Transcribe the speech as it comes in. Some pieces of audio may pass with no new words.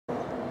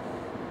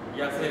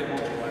gotta say it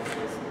multiple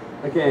times.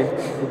 Okay,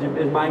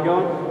 is mine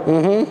going?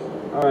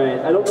 Mm-hmm. All right,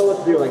 I don't know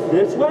what to do. Like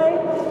this way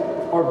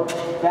or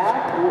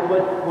back?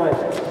 What?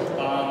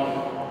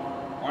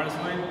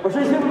 Honestly. Or should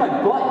I just hit with my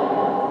butt?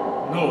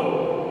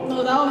 No.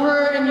 No, that'll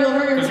hurt and you'll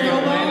hurt your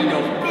tailbone.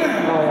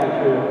 Oh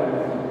yeah, true.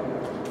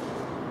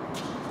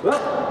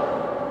 Well.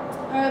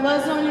 All right, let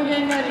us know when you're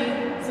getting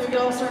ready, so we can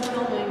all start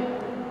filming.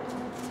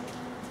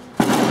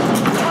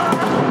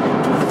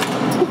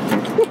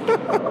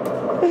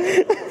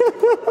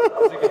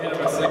 I hit him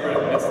with a cigarette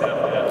and missed that.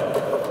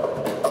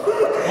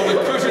 Well, the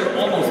cushion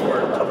almost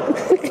worked.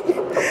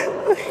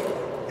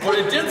 But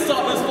it did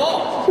stop his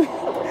fall.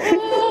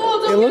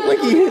 Oh, it looked like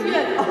he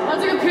hit. I'll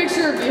take a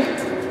picture of you.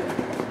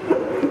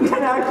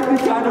 That actually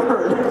kind of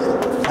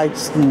hurt. I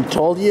just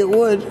told you it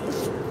would.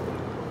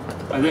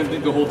 I didn't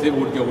think the whole table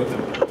would go with it.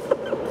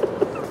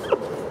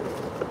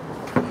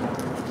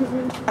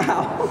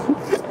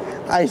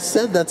 Ow. I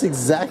said that's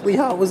exactly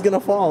how it was gonna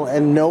fall,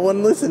 and no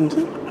one listened.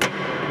 It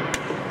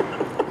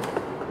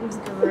was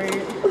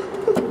great.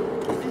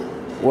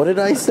 What did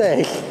I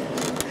say?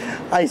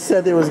 I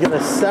said it was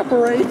gonna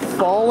separate,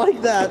 fall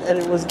like that, and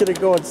it was gonna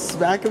go and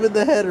smack him in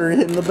the head or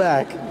hit in the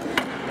back.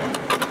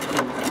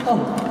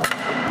 Oh.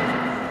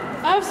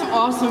 I have some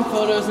awesome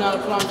photos now to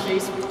put on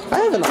Facebook. I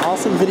have an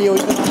awesome video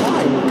even on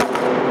mine.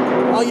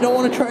 Oh, you don't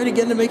want to try it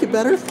again to make it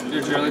better?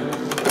 Here, Charlie.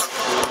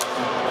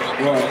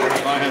 Well,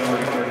 if I had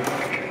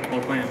one,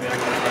 we're playing back.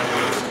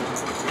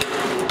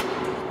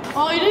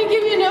 Oh, you didn't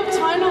give me enough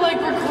time to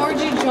like record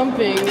you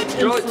jumping in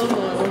Charlie,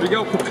 slow-mo. here we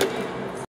go.